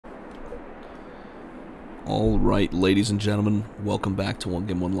Alright, ladies and gentlemen, welcome back to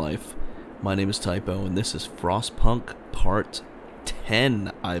 1Game1Life. My name is Typo, and this is Frostpunk Part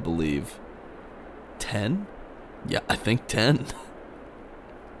 10, I believe. 10? Yeah, I think 10.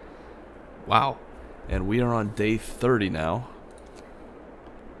 Wow. And we are on day 30 now.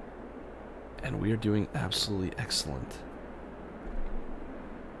 And we are doing absolutely excellent.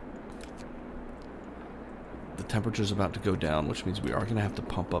 The temperature's about to go down, which means we are going to have to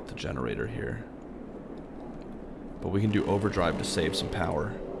pump up the generator here. But we can do overdrive to save some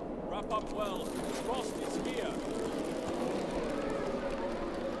power. Wrap up well. Frost is here.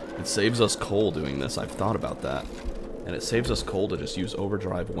 It saves us coal doing this. I've thought about that. And it saves us coal to just use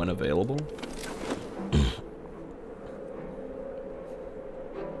overdrive when available.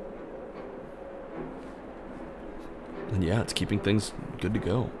 And yeah, it's keeping things good to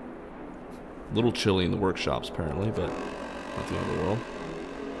go. A little chilly in the workshops apparently, but not the end of the world.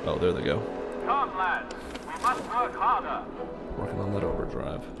 Oh, there they go. Come, lads. We must work harder. Working on that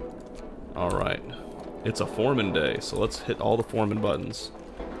overdrive. Alright. It's a foreman day, so let's hit all the foreman buttons.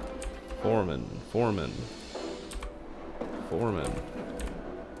 Foreman, foreman, foreman,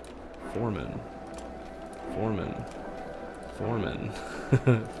 foreman, foreman, foreman,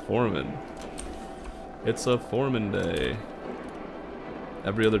 foreman. It's a foreman day.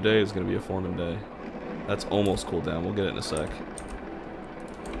 Every other day is going to be a foreman day. That's almost cooled down. We'll get it in a sec.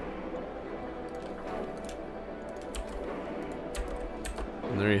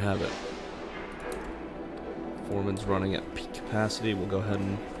 And there you have it. Foreman's running at peak capacity. We'll go ahead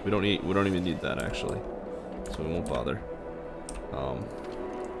and we don't even need that actually, so we won't bother.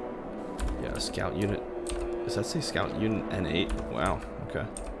 Yeah, scout unit. Does that say scout unit N8? Wow. Okay.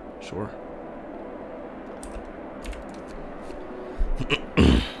 Sure.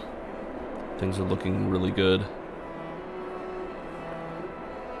 Things are looking really good.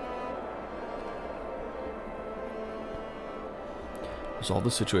 Resolve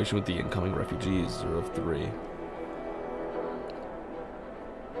the situation with the incoming refugees, 0 of 3.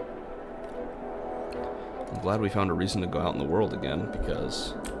 I'm glad we found a reason to go out in the world again,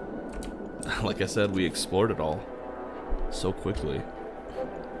 because, like I said, we explored it all so quickly.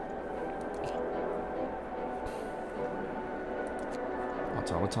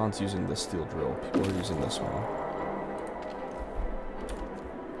 Automaton's using this steel drill. People are using this one.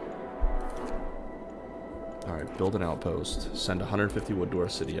 Alright, build an outpost. Send 150 wood to our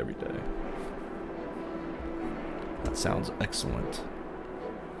city every day. That sounds excellent.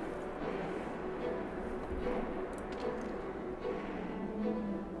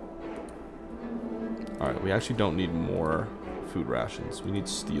 Alright, we actually don't need more food rations. We need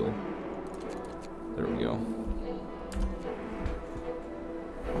steel. There we go.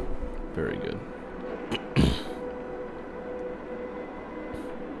 Very good.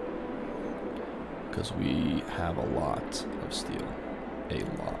 Because we have a lot of steel. A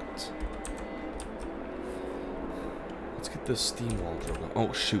lot. Let's get this steam wall drill going.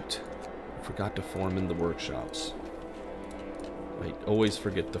 Oh, shoot. I forgot to form in the workshops. I always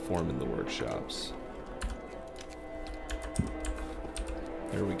forget to form in the workshops.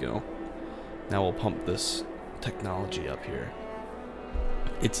 There we go. Now we'll pump this technology up here.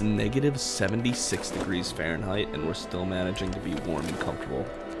 It's negative 76 degrees Fahrenheit, and we're still managing to be warm and comfortable.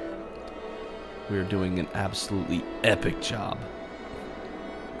 We're doing an absolutely epic job.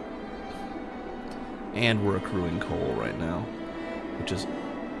 And we're accruing coal right now, which is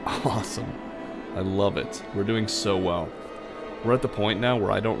awesome. I love it. We're doing so well. We're at the point now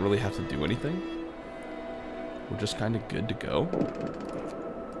where I don't really have to do anything. We're just kind of good to go.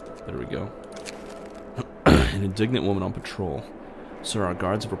 There we go. An indignant woman on patrol. Sir, our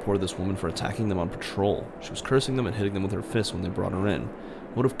guards have reported this woman for attacking them on patrol. She was cursing them and hitting them with her fists when they brought her in.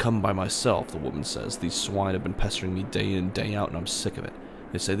 I would have come by myself, the woman says. These swine have been pestering me day in, day out, and I'm sick of it.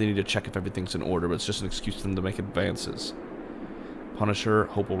 They say they need to check if everything's in order, but it's just an excuse for them to make advances. Punish her.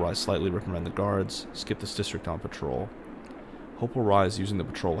 Hope will rise slightly. Reprimand the guards. Skip this district on patrol. Hope will rise. Using the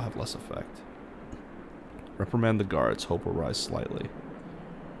patrol will have less effect. Reprimand the guards. Hope will rise slightly.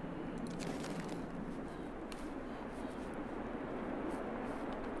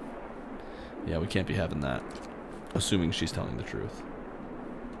 Yeah, we can't be having that. Assuming she's telling the truth.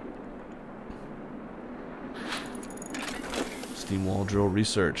 Steam wall drill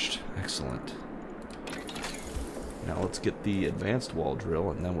researched. Excellent. Now let's get the advanced wall drill,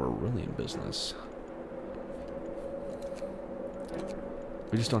 and then we're really in business.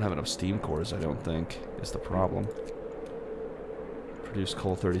 We just don't have enough steam cores, I don't think, is the problem. Produce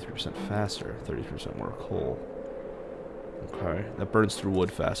coal 33% faster, 33% more coal. Okay, that burns through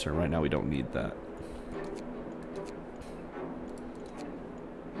wood faster, and right now we don't need that.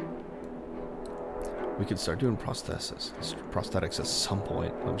 We could start doing prosthetics at some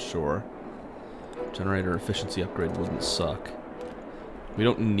point, I'm sure. Generator efficiency upgrade wouldn't suck. We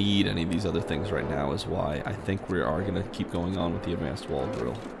don't need any of these other things right now, is why I think we are going to keep going on with the advanced wall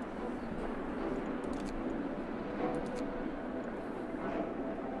drill.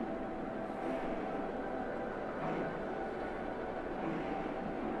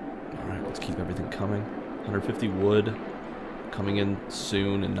 Alright, let's keep everything coming. 150 wood coming in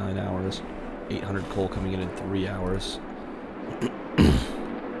soon in 9 hours. 800 coal coming in 3 hours.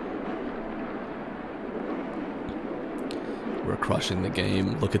 We're crushing the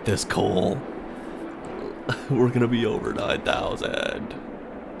game. Look at this coal. We're gonna be over 9,000.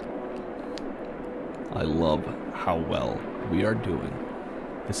 I love how well we are doing.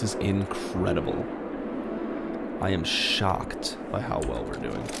 This is incredible. I am shocked by how well we're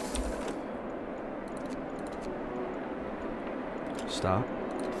doing. Stop.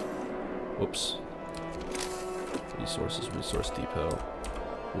 Whoops. Resources, resource depot.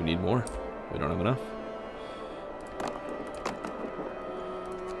 We need more. We don't have enough.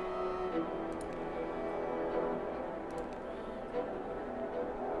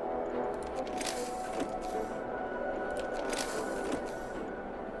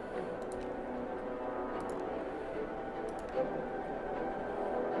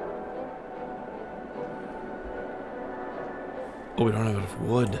 Oh, we don't have enough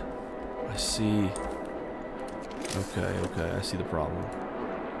wood. I see. Okay, I see the problem.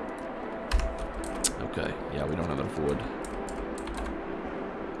 Okay, yeah, we don't have enough wood.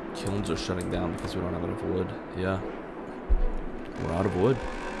 Kilns are shutting down because we don't have enough wood. Yeah. We're out of wood.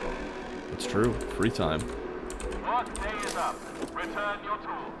 It's true. Free time. Work day is up. Return your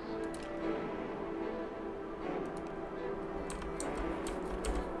tools.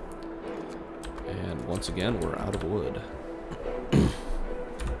 And once again, we're out of wood.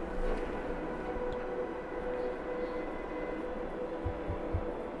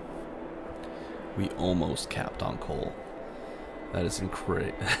 We almost capped on coal. That is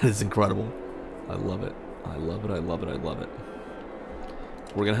that is incredible. I love it. I love it. I love it. I love it.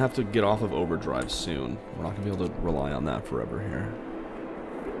 We're gonna have to get off of overdrive soon. We're not gonna be able to rely on that forever here.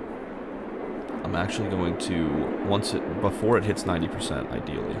 I'm actually going to before it hits 90%,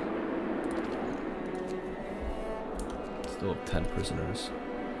 ideally. Still have 10 prisoners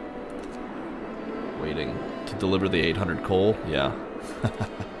waiting to deliver the 800 coal. Yeah.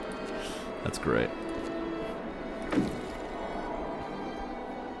 That's great.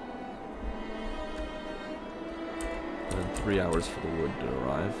 And 3 hours for the wood to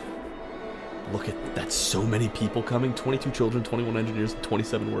arrive. Look at that, so many people coming. 22 children, 21 engineers,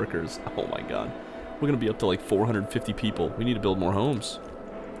 27 workers. Oh my god. We're going to be up to like 450 people. We need to build more homes.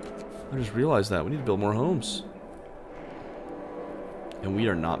 I just realized that. We need to build more homes. And we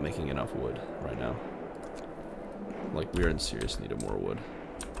are not making enough wood right now. Like, we are in serious need of more wood.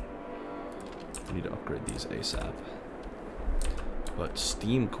 We need to upgrade these ASAP. But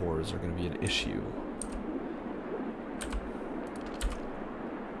steam cores are going to be an issue.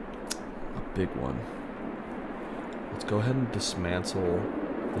 A big one. Let's go ahead and dismantle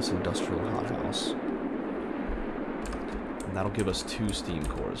this industrial hothouse. And that'll give us 2 steam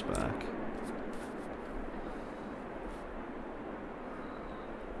cores back.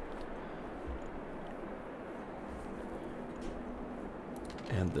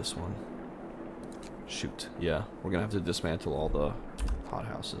 And this one. Shoot, yeah, we're gonna have to dismantle all the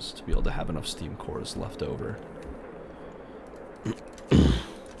hothouses to be able to have enough steam cores left over.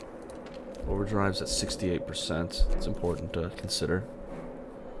 Overdrive's at 68%. It's important to consider.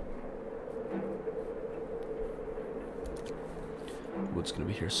 Wood's gonna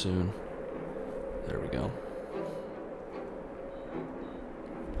be here soon. There we go.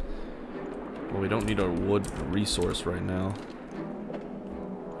 Well, we don't need our wood resource right now.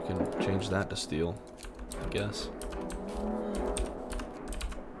 We can change that to steel, I guess.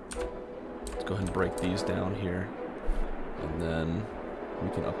 Let's go ahead and break these down here. And then we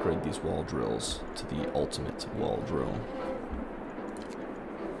can upgrade these wall drills to the ultimate wall drill.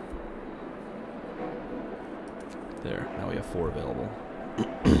 There, now we have 4 available.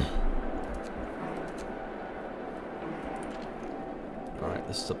 Alright,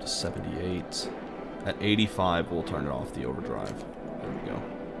 this is up to 78. At 85, we'll turn it off the overdrive. There we go.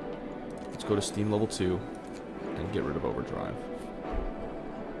 Let's go to Steam level 2 and get rid of overdrive.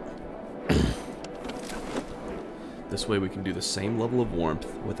 This way we can do the same level of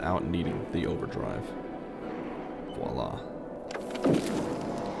warmth without needing the overdrive. Voila.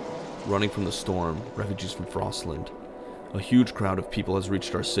 Running from the storm, refugees from Frostland. A huge crowd of people has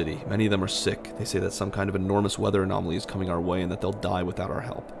reached our city. Many of them are sick. They say that some kind of enormous weather anomaly is coming our way and that they'll die without our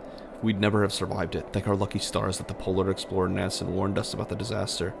help. We'd never have survived it. Thank our lucky stars that the polar explorer Nansen warned us about the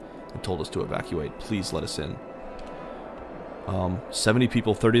disaster and told us to evacuate. Please let us in. 70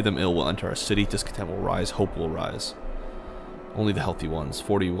 people, 30 of them ill, will enter our city. Discontent will rise. Hope will rise. Only the healthy ones.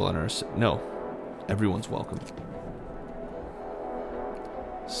 40 will enter our city. No. Everyone's welcome.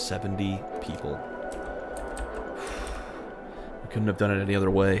 70 people. We couldn't have done it any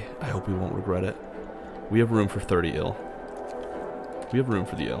other way. I hope we won't regret it. We have room for 30 ill. We have room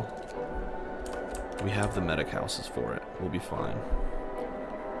for the ill. We have the medic houses for it. We'll be fine.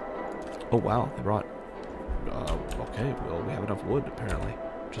 Oh wow, they brought... okay, well, we have enough wood, apparently.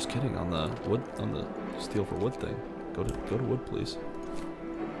 Just kidding, on the wood, on the steel for wood thing. Go to wood, please.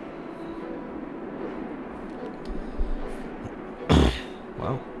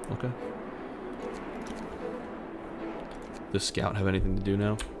 Wow, okay. Does Scout have anything to do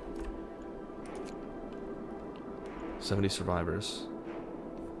now? 70 survivors.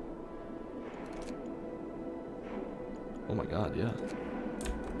 Oh my god, yeah.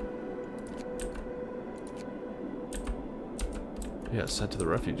 Yeah, sent to the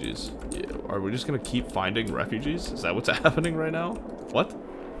refugees. Yeah, are we just gonna keep finding refugees? Is that what's happening right now? What?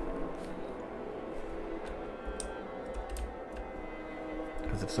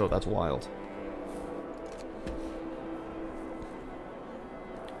 Because if so, that's wild.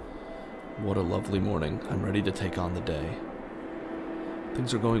 What a lovely morning. I'm ready to take on the day.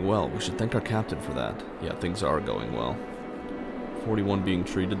 Things are going well. We should thank our captain for that. Yeah, things are going well. 41 being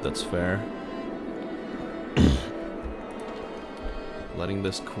treated, that's fair. Letting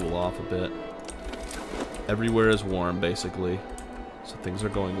this cool off a bit. Everywhere is warm, basically. So things are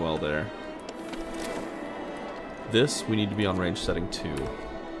going well there. This, we need to be on range setting 2.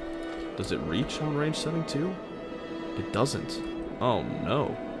 Does it reach on range setting 2? It doesn't. Oh,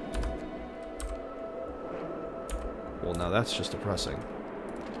 no. Well, now that's just depressing.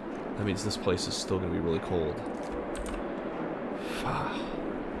 That means this place is still going to be really cold.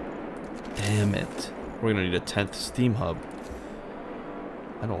 Damn it. We're going to need a 10th steam hub.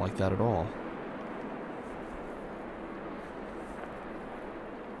 I don't like that at all.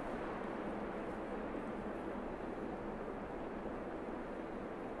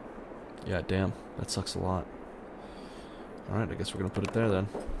 Yeah, damn. That sucks a lot. Alright, I guess we're going to put it there then.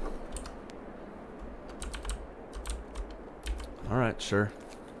 Alright, sure.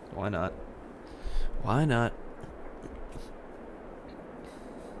 Why not? Why not?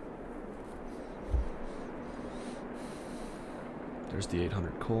 There's the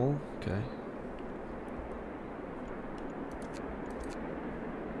 800 coal. Okay.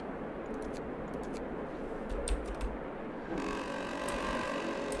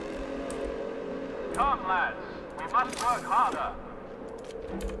 Come, lads. We must work harder.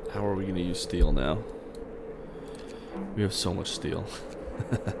 How are we going to use steel now? We have so much steel.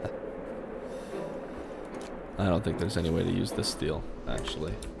 I don't think there's any way to use this steel,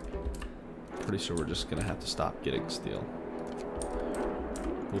 actually. Pretty sure we're just going to have to stop getting steel.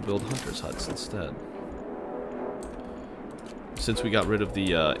 We'll build hunters' huts instead. Since we got rid of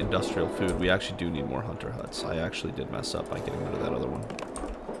the industrial food, we actually do need more hunter huts. I actually did mess up by getting rid of that other one.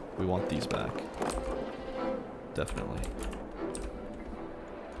 We want these back. Definitely.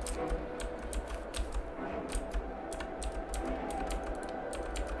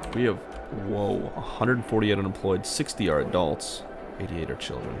 We have, whoa, 148 unemployed, 60 are adults, 88 are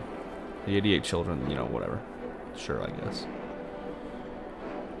children. The 88 children, you know, whatever. Sure, I guess.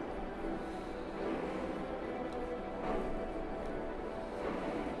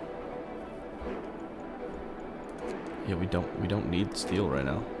 Yeah, we don't need steel right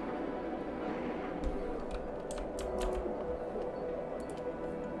now.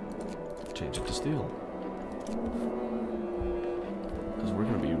 Change it to steel. Because we're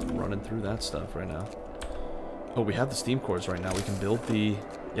going to be running through that stuff right now. Oh, we have the steam cores right now. We can build the...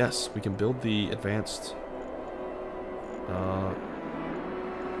 Yes, we can build the advanced...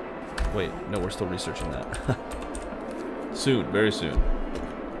 Wait, no, we're still researching that. Soon, very soon.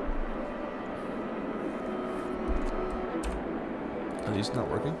 Are these not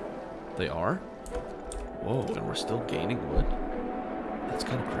working? They are? Whoa, and we're still gaining wood? That's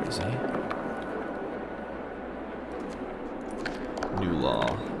kind of crazy. New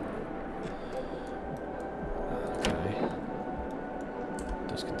law. Okay.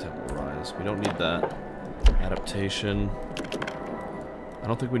 Discontent will rise. We don't need that. Adaptation. I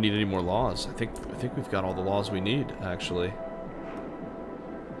don't think we need any more laws. I think we've got all the laws we need, actually.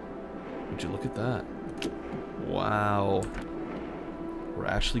 Would you look at that? Wow. We're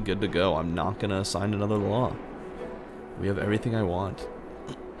actually good to go. I'm not gonna assign another law. We have everything I want.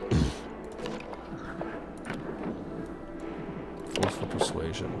 Forceful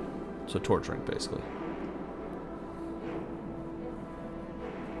persuasion. So torturing, basically.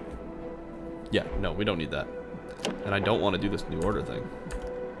 Yeah, no, we don't need that. And I don't want to do this New Order thing.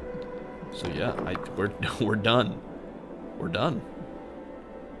 So yeah, we're done. We're done.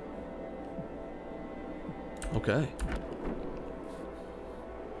 Okay.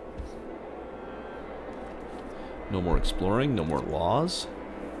 No more exploring, no more laws.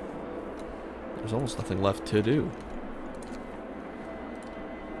 There's almost nothing left to do.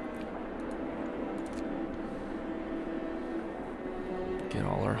 Get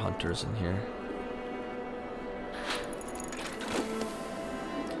all our hunters in here.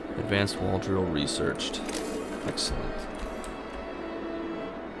 Advanced wall drill researched. Excellent.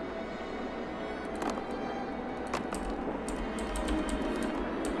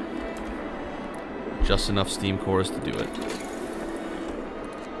 Just enough steam cores to do it.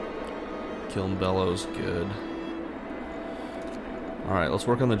 Kiln bellows, good. Alright, let's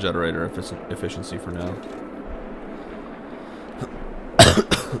work on the generator efficiency for now.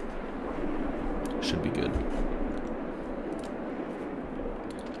 Should be good.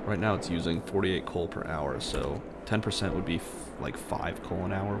 Right now it's using 48 coal per hour, so 10% would be like 5 coal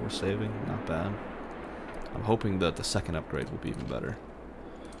an hour we're saving. Not bad. I'm hoping that the second upgrade will be even better.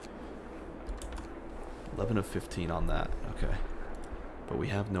 11 of 15 on that. Okay. But we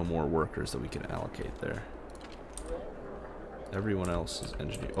have no more workers that we can allocate there. Everyone else is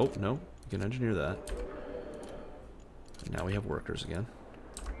engineer. Oh, no. We can engineer that. And now we have workers again.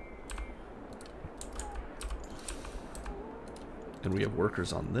 And we have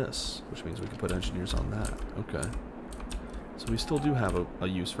workers on this, which means we can put engineers on that. Okay. So we still do have a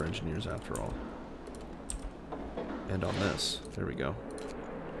use for engineers after all. And on this. There we go.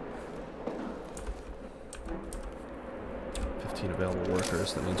 15 available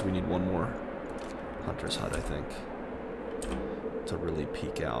workers. That means we need one more hunter's hut, I think, to really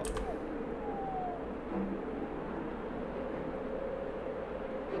peak out.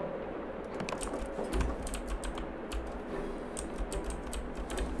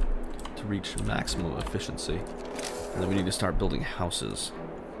 To reach maximum efficiency. And then we need to start building houses.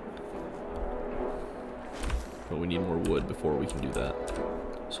 But we need more wood before we can do that.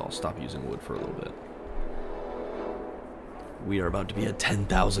 So I'll stop using wood for a little bit. We are about to be at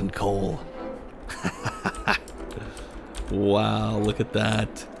 10,000 coal. Wow, look at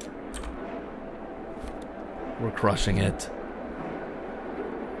that. We're crushing it.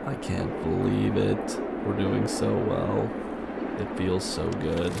 I can't believe it. We're doing so well. It feels so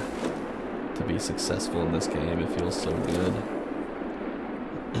good to be successful in this game. It feels so good.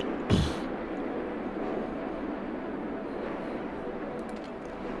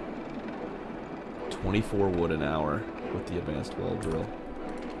 $24 wood an hour with the advanced wall drill.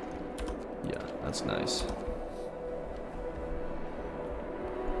 Yeah, that's nice.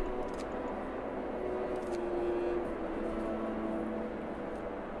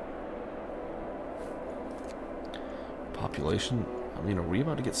 Population, I mean, are we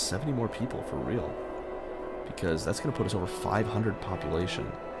about to get 70 more people for real? Because that's going to put us over 500 population,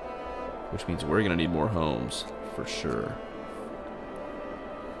 which means we're going to need more homes for sure.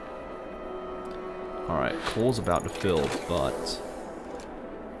 Alright, coal's about to fill, but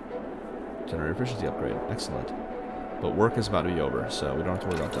generator efficiency upgrade, excellent. But work is about to be over, so we don't have to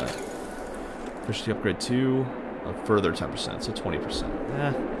worry about that. Efficiency upgrade 2, a further 10%, so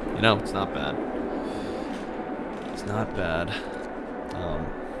 20%. You know, it's not bad. It's not bad.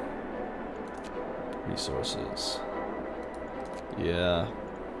 Resources. Yeah.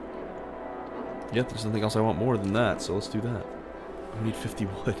 Yep, there's nothing else I want more than that, so let's do that. I need 50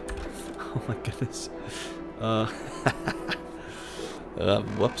 wood. Oh my goodness.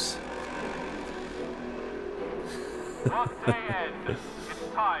 Whoops. Workday end.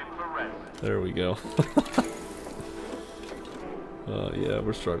 It's time for rest. There we go. Yeah,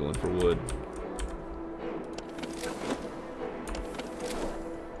 we're struggling for wood.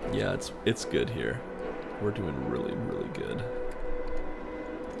 Yeah, it's good here. We're doing really, really good.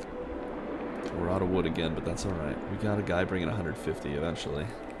 We're out of wood again, but that's alright. We got a guy bringing 150 eventually.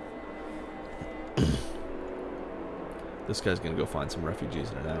 This guy's gonna go find some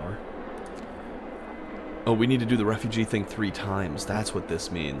refugees in an hour. Oh, we need to do the refugee thing 3 times. That's what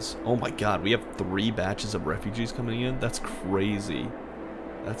this means. Oh my god, we have 3 batches of refugees coming in? That's crazy.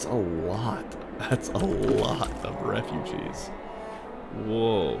 That's a lot. That's a lot of refugees.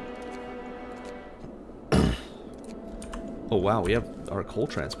 Whoa. Oh wow, we have our coal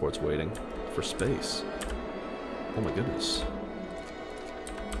transports waiting for space. Oh my goodness.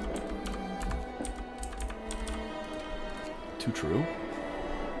 Too true.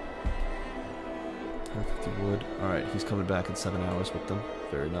 150 wood. Alright, he's coming back in 7 hours with them.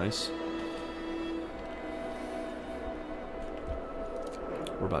 Very nice.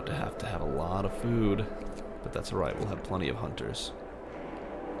 We're about to have a lot of food, but that's alright. We'll have plenty of hunters.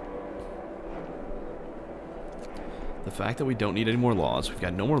 The fact that we don't need any more laws, we've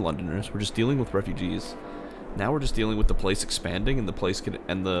got no more Londoners, we're just dealing with refugees. Now we're just dealing with the place expanding and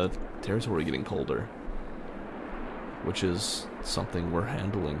the territory getting colder, which is something we're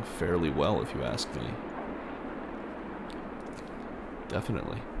handling fairly well, if you ask me.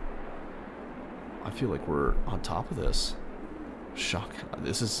 Definitely. I feel like we're on top of this. Shock.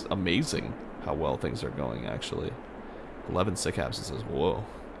 This is amazing how well things are going, actually. 11 sick absences. Whoa.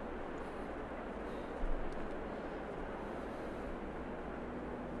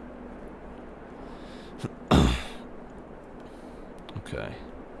 Okay.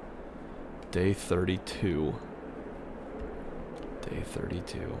 Day 32. Day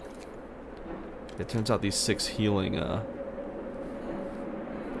 32. It turns out these 6 healing,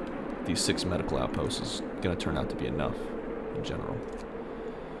 these 6 medical outposts is gonna turn out to be enough in general.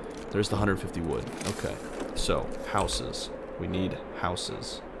 There's the 150 wood. Okay. So, houses. We need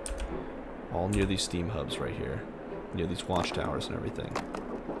houses. All near these steam hubs right here. Near these watchtowers and everything.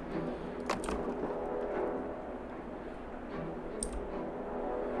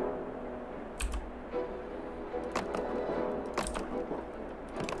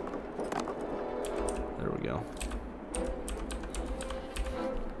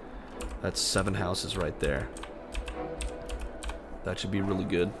 That's 7 houses right there. That should be really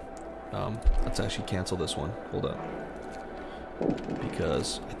good. Let's actually cancel this one. Hold up.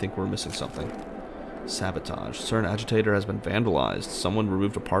 Because I think we're missing something. Sabotage. CERN agitator has been vandalized. Someone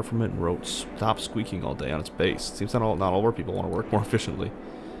removed a part from it and wrote, "Stop squeaking all day" on its base. It seems not all of our people want to work more efficiently.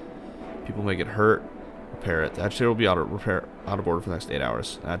 People may get hurt. Repair it. The agitator will be out of order for the next 8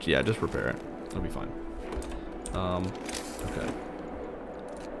 hours. Actually, yeah, just repair it. It'll be fine. Okay.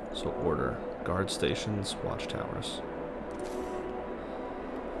 So order. Guard stations, watchtowers.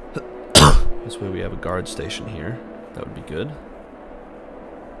 This way we have a guard station here. That would be good.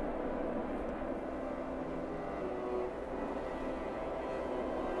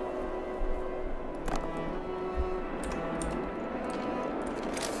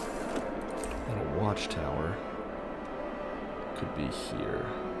 And a watchtower could be here.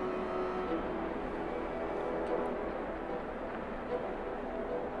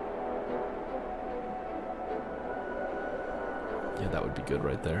 Yeah, that would be good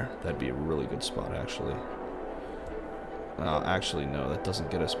right there. That'd be a really good spot, actually. Actually, no, that doesn't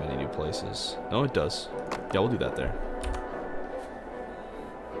get us many new places. No, it does. Yeah, we'll do that there.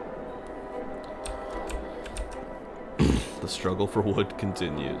 The struggle for wood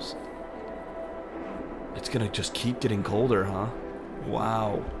continues. It's gonna just keep getting colder, huh?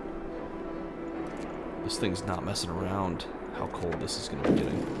 Wow. This thing's not messing around. How cold this is gonna be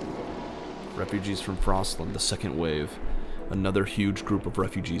getting. Refugees from Frostland, the second wave. Another huge group of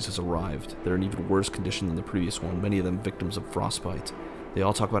refugees has arrived. They're in even worse condition than the previous one, many of them victims of frostbite. They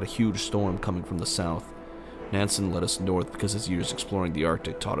all talk about a huge storm coming from the south. Nansen led us north because his years exploring the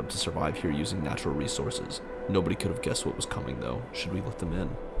Arctic taught him to survive here using natural resources. Nobody could have guessed what was coming, though. Should we let them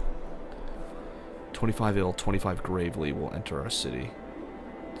in? 25 ill, 25 gravely will enter our city.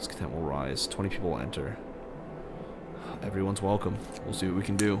 Discontent will rise. 20 people will enter. Everyone's welcome. We'll see what we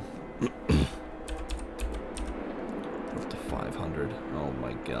can do. 500. Oh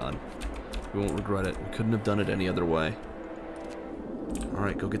my god. We won't regret it. We couldn't have done it any other way.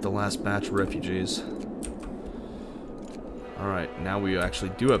 Alright, go get the last batch of refugees. Alright, now we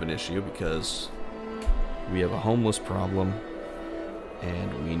actually do have an issue because we have a homeless problem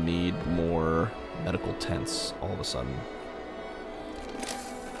and we need more medical tents all of a sudden.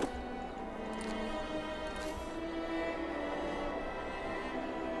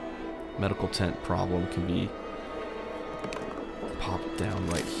 Medical tent problem can be popped down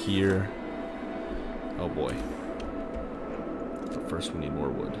right here. Oh boy. But first we need more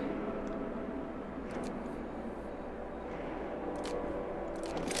wood.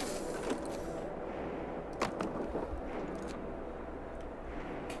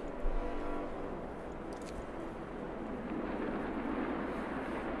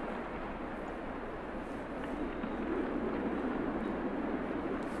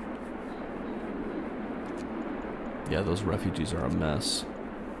 Yeah, those refugees are a mess.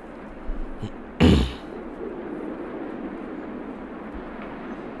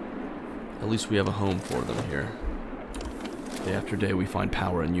 At least we have a home for them here. Day after day we find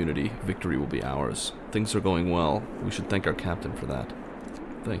power and unity. Victory will be ours. Things are going well. We should thank our captain for that.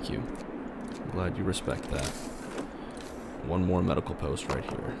 Thank you. I'm glad you respect that. One more medical post right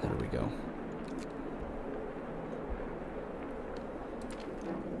here. There we go.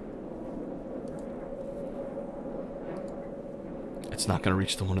 It's not going to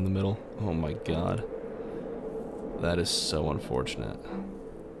reach the one in the middle. Oh my god. That is so unfortunate.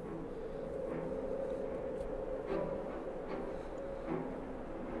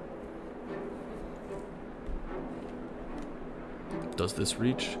 Does this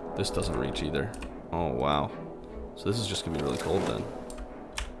reach? This doesn't reach either. Oh wow. So this is just going to be really cold then.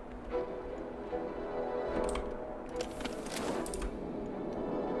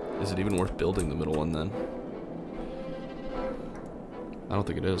 Is it even worth building the middle one then? I don't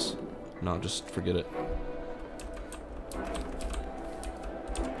think it is. No, just forget it.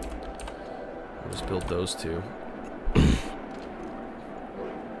 I'll just build those two.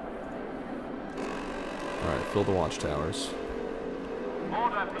 Alright, fill the watchtowers.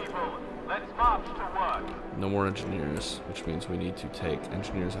 Order, people. Let's march to work. No more engineers, which means we need to take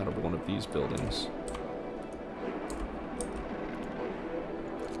engineers out of one of these buildings.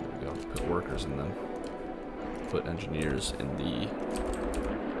 There we go. Put workers in them. Put engineers in the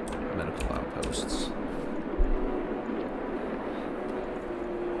medical outposts.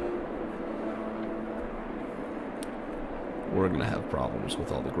 We're gonna have problems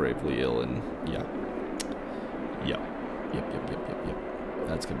with all the gravely ill and yeah. Yep.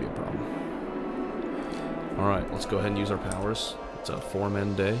 That's gonna be a problem. Alright, let's go ahead and use our powers. It's a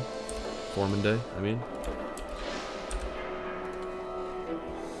foreman day. Foreman day, I mean.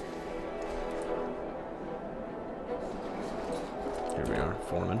 Here we are,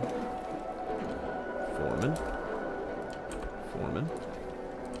 foreman. Foreman. Foreman.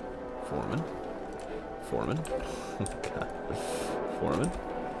 Foreman. Foreman. God. Foreman.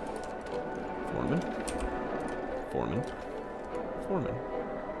 Foreman. Foreman. Foreman.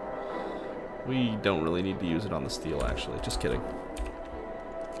 We don't really need to use it on the steel, actually. Just kidding.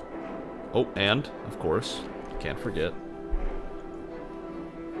 Oh, and, of course, can't forget,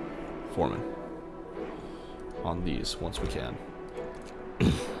 Foreman. On these, once we can.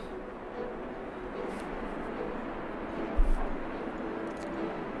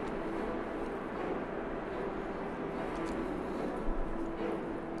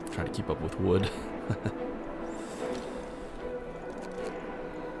 Try to keep up with wood.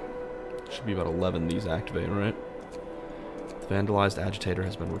 Should be about 11 these activate, right? The vandalized agitator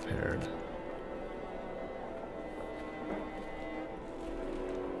has been repaired.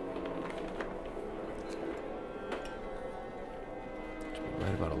 Should be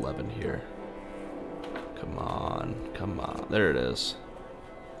right about 11 here. Come on, come on. There it is.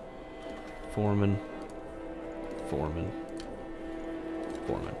 Foreman. Foreman.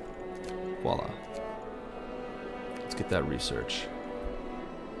 Foreman. Voila. Let's get that research.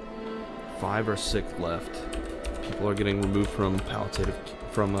 5 or 6 left. People are getting removed from palliative,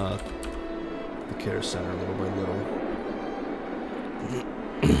 from the care center little by little.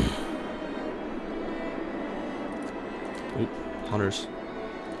 Oop, hunters.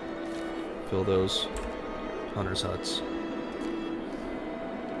 Fill those hunters' huts.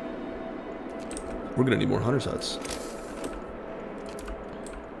 We're gonna need more hunters' huts.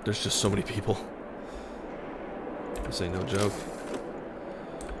 There's just so many people. This ain't no joke.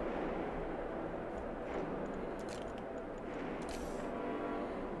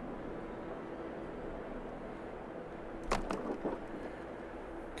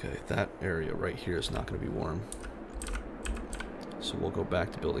 Okay, that area right here is not going to be warm. So we'll go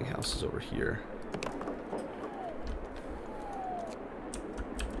back to building houses over here.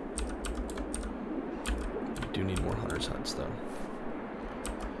 We do need more hunters' huts, though.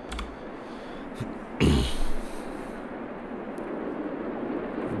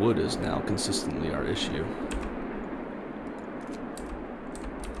 Wood is now consistently our issue.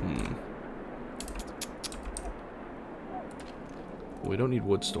 We don't need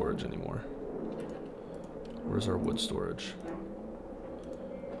wood storage anymore. Where's our wood storage?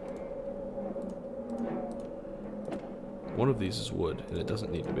 One of these is wood, and it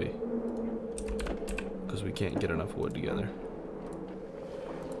doesn't need to be. Because we can't get enough wood together.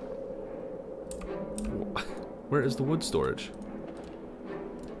 Where is the wood storage?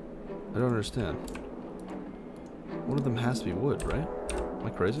 I don't understand. One of them has to be wood, right? Am I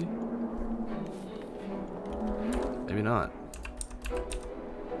crazy? Maybe not.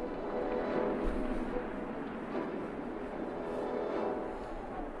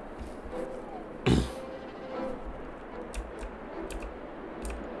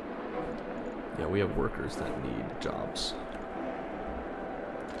 Yeah, we have workers that need jobs.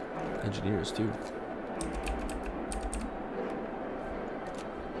 Engineers, too.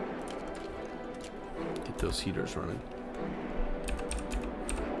 Those heaters running.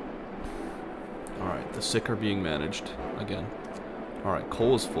 Alright, the sick are being managed again. Alright,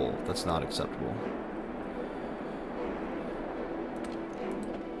 coal is full. That's not acceptable.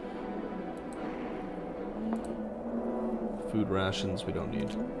 Food rations we don't need.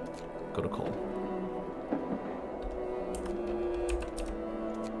 Go to coal.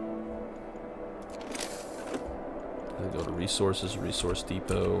 Then go to resources, resource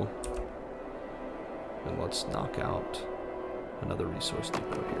depot. And let's knock out another resource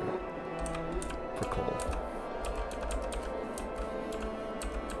depot here for coal.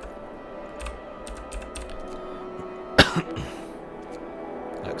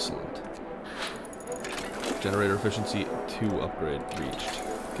 Excellent. Generator efficiency 2 upgrade reached.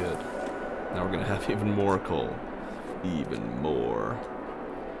 Good. Now we're gonna have even more coal. Even more.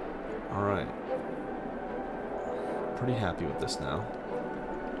 Alright. Pretty happy with this now.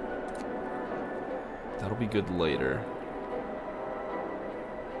 That'll be good later.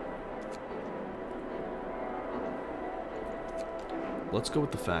 Let's go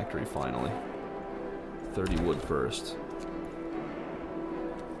with the factory finally. 30 wood first.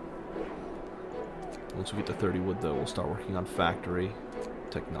 Once we get to 30 wood though, we'll start working on factory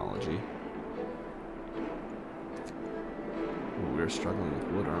technology. Ooh, we're struggling with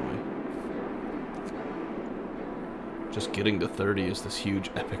wood, aren't we? Just getting to 30 is this huge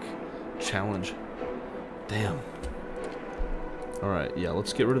epic challenge. Damn. Alright, yeah,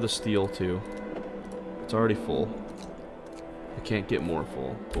 let's get rid of the steel too. It's already full. I can't get more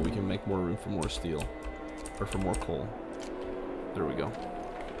full, but we can make more room for more steel. Or for more coal. There we go.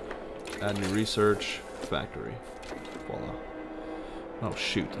 Add new research. Factory. Voila. Oh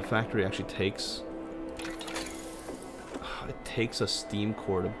shoot, the factory actually takes... It takes a steam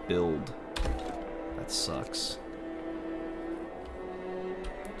core to build. That sucks.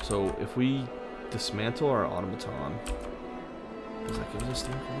 So if we dismantle our automaton... Does that give us a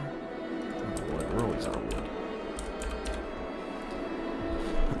steam core? Oh boy, we're always out of wood.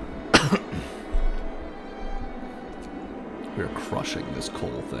 We're crushing this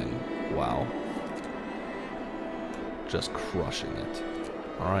coal thing. Wow. Just crushing it.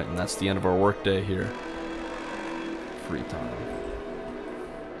 Alright, and that's the end of our workday here. Free time.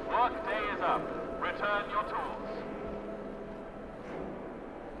 Work day is up. Return your tools.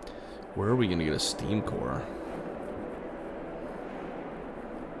 Where are we going to get a steam core?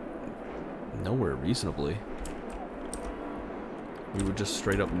 Nowhere reasonably. We would just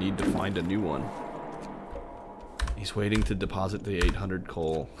straight up need to find a new one. He's waiting to deposit the 800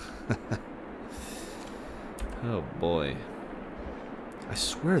 coal. Oh boy. I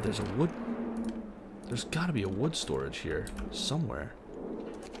swear there's a wood... There's gotta be a wood storage here. Somewhere.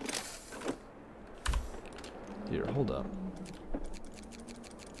 Here, hold up.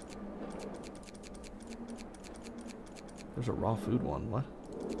 There's a raw food one. What?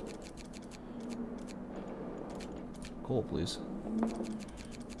 Coal, please.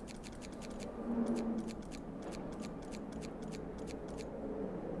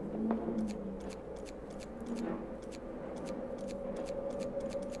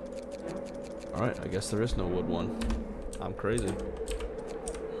 Alright, I guess there is no wood one. I'm crazy.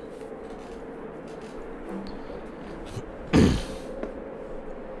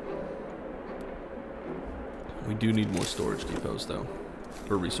 We do need more storage depots though.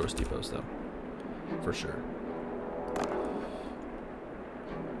 Or resource depots though. For sure.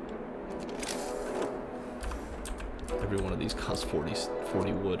 Every one of these costs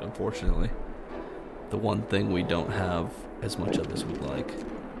 40 wood, unfortunately. The one thing we don't have as much of as we'd like.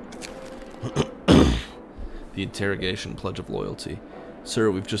 The interrogation pledge of loyalty.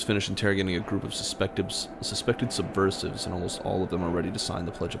 Sir, we've just finished interrogating a group of suspected subversives, and almost all of them are ready to sign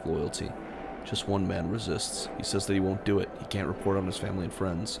the pledge of loyalty. Just one man resists. He says that he won't do it. He can't report on his family and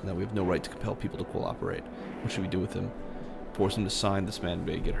friends, and that we have no right to compel people to cooperate. What should we do with him? Force him to sign, this man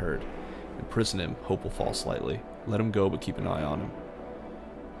may get hurt. Imprison him, hope will fall slightly. Let him go, but keep an eye on him.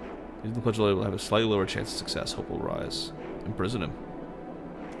 Using the pledge of loyalty will have a slightly lower chance of success, hope will rise. Imprison him.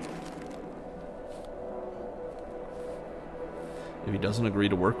 If he doesn't agree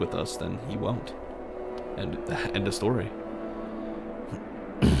to work with us, then he won't. And end of story.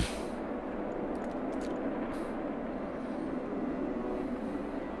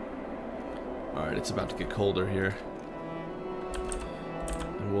 Alright, it's about to get colder here.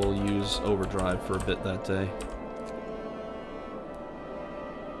 And we'll use overdrive for a bit that day.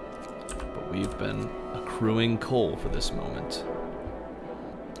 But we've been accruing coal for this moment.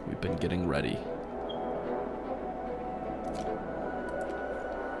 We've been getting ready.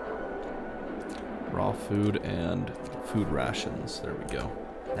 Raw food and food rations. There we go.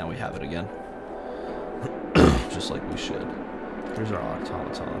 Now we have it again. Just like we should. Here's our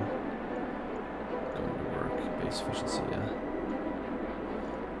automaton. Going to work. Base efficiency, yeah.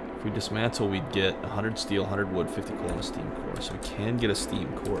 If we dismantle, we'd get 100 steel, 100 wood, 50 coal, and a steam core. So we can get a steam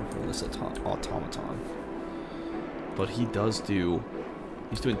core from this automaton. But he does do...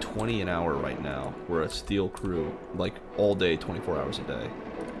 He's doing 20 an hour right now. We're a steel crew, like, all day, 24 hours a day.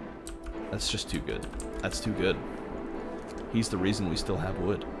 That's just too good. That's too good. He's the reason we still have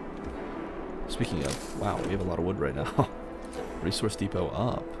wood. Speaking of, wow, we have a lot of wood right now. Resource depot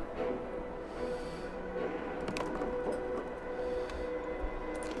up.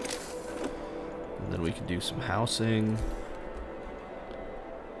 And then we can do some housing.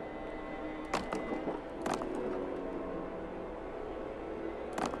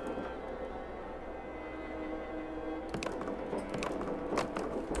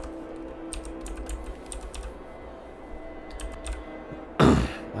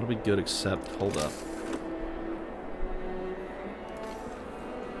 That'll be good, except, hold up.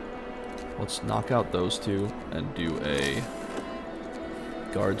 Let's knock out those two and do a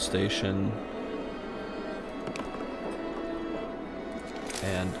guard station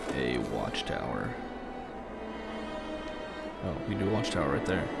and a watchtower. Oh, we can do a watchtower right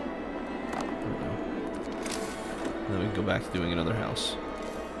there. There we go. And then we can go back to doing another house.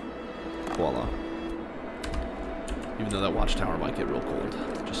 Voila. Even though that watchtower might get real cold.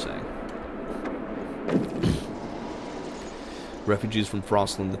 Just saying. Refugees from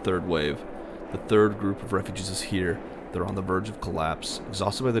Frostland, the third wave. The third group of refugees is here. They're on the verge of collapse,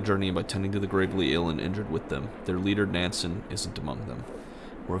 exhausted by the journey and by tending to the gravely ill and injured with them. Their leader, Nansen, isn't among them.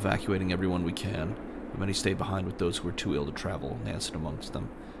 We're evacuating everyone we can, but many stay behind with those who are too ill to travel, Nansen amongst them.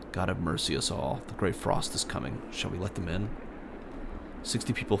 God have mercy us all. The great frost is coming. Shall we let them in?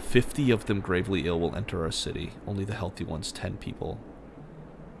 60 people, 50 of them gravely ill, will enter our city. Only the healthy ones, 10 people.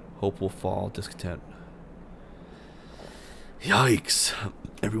 Hope will fall, discontent. Yikes.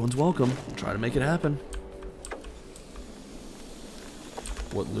 Everyone's welcome. Try to make it happen.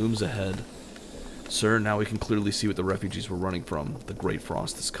 What looms ahead? Sir, now we can clearly see what the refugees were running from. The great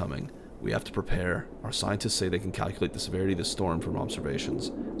frost is coming. We have to prepare. Our scientists say they can calculate the severity of the storm from observations.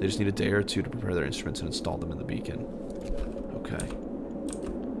 They just need a day or two to prepare their instruments and install them in the beacon. Okay.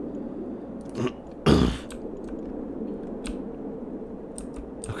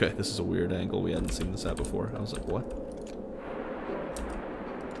 Okay, this is a weird angle. We hadn't seen this at before. I was like, what?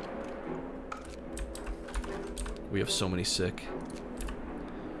 We have so many sick.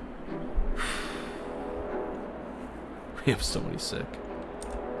 We have so many sick.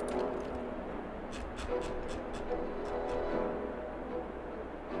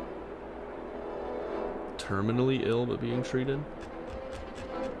 Terminally ill but being treated?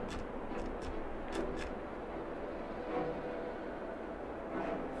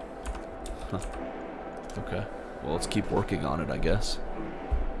 Huh. Okay. Well, let's keep working on it, I guess.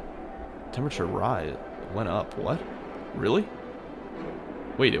 Temperature rise. It went up. What? Really?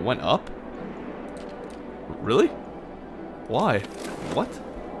 Wait, it went up? Really? Why? What?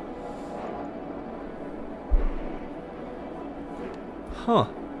 Huh.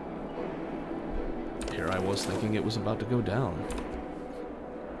 Here I was thinking it was about to go down.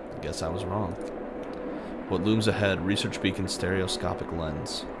 Guess I was wrong. What looms ahead? Research beacon stereoscopic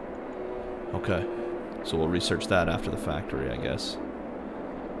lens. Okay. So we'll research that after the factory, I guess.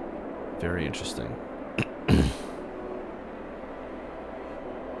 Very interesting.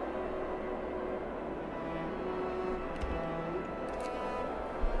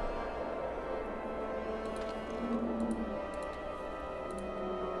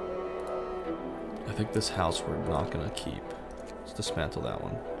 I think this house we're not gonna keep. Let's dismantle that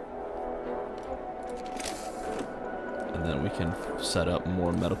one. And then we can set up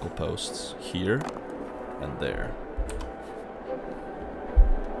more medical posts here and there.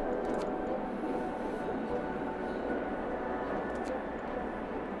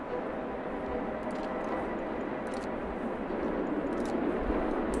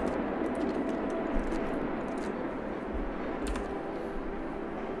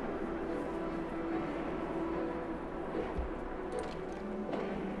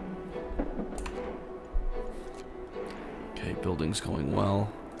 Building's going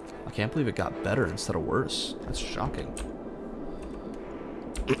well. I can't believe it got better instead of worse. That's shocking.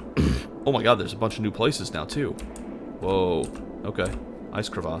 Oh my god, there's a bunch of new places now too. Whoa. Okay. Ice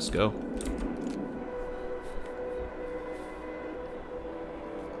crevasse, go.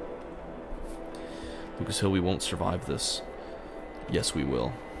 Lucas Hill, we won't survive this. Yes, we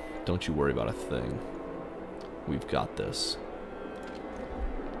will. Don't you worry about a thing. We've got this.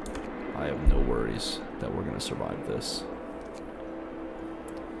 I have no worries that we're going to survive this.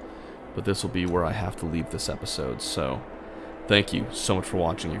 But this will be where I have to leave this episode, so thank you so much for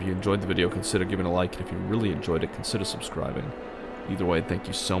watching. If you enjoyed the video, consider giving a like, and if you really enjoyed it, consider subscribing. Either way, thank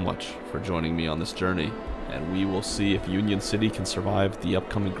you so much for joining me on this journey, and we will see if Union City can survive the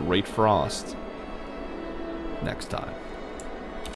upcoming Great Frost. next time.